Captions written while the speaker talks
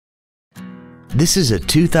This is a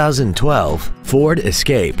 2012 Ford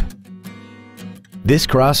Escape. This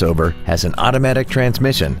crossover has an automatic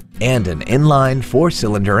transmission and an inline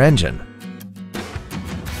 4-cylinder engine.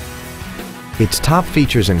 Its top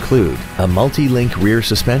features include a multi-link rear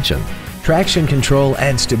suspension, traction control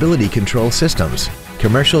and stability control systems,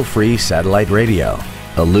 commercial-free satellite radio,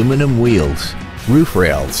 aluminum wheels, roof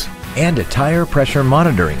rails, and a tire pressure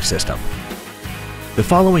monitoring system. The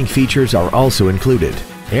following features are also included: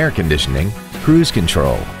 air conditioning, cruise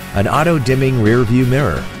control, an auto-dimming rear-view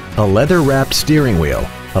mirror, a leather-wrapped steering wheel,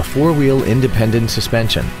 a 4-wheel independent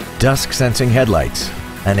suspension, dusk-sensing headlights,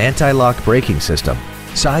 an anti-lock braking system,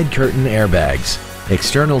 side curtain airbags,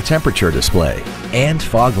 external temperature display, and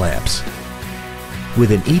fog lamps.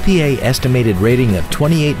 With an EPA estimated rating of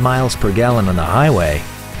 28 miles per gallon on the highway,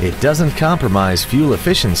 it doesn't compromise fuel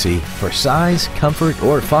efficiency for size, comfort,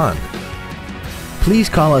 or fun. Please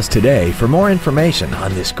call us today for more information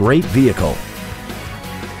on this great vehicle.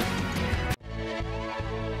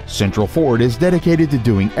 Central Ford is dedicated to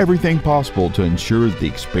doing everything possible to ensure the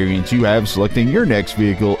experience you have selecting your next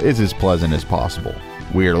vehicle is as pleasant as possible.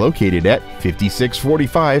 We are located at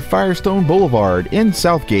 5645 Firestone Boulevard in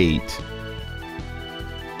Southgate.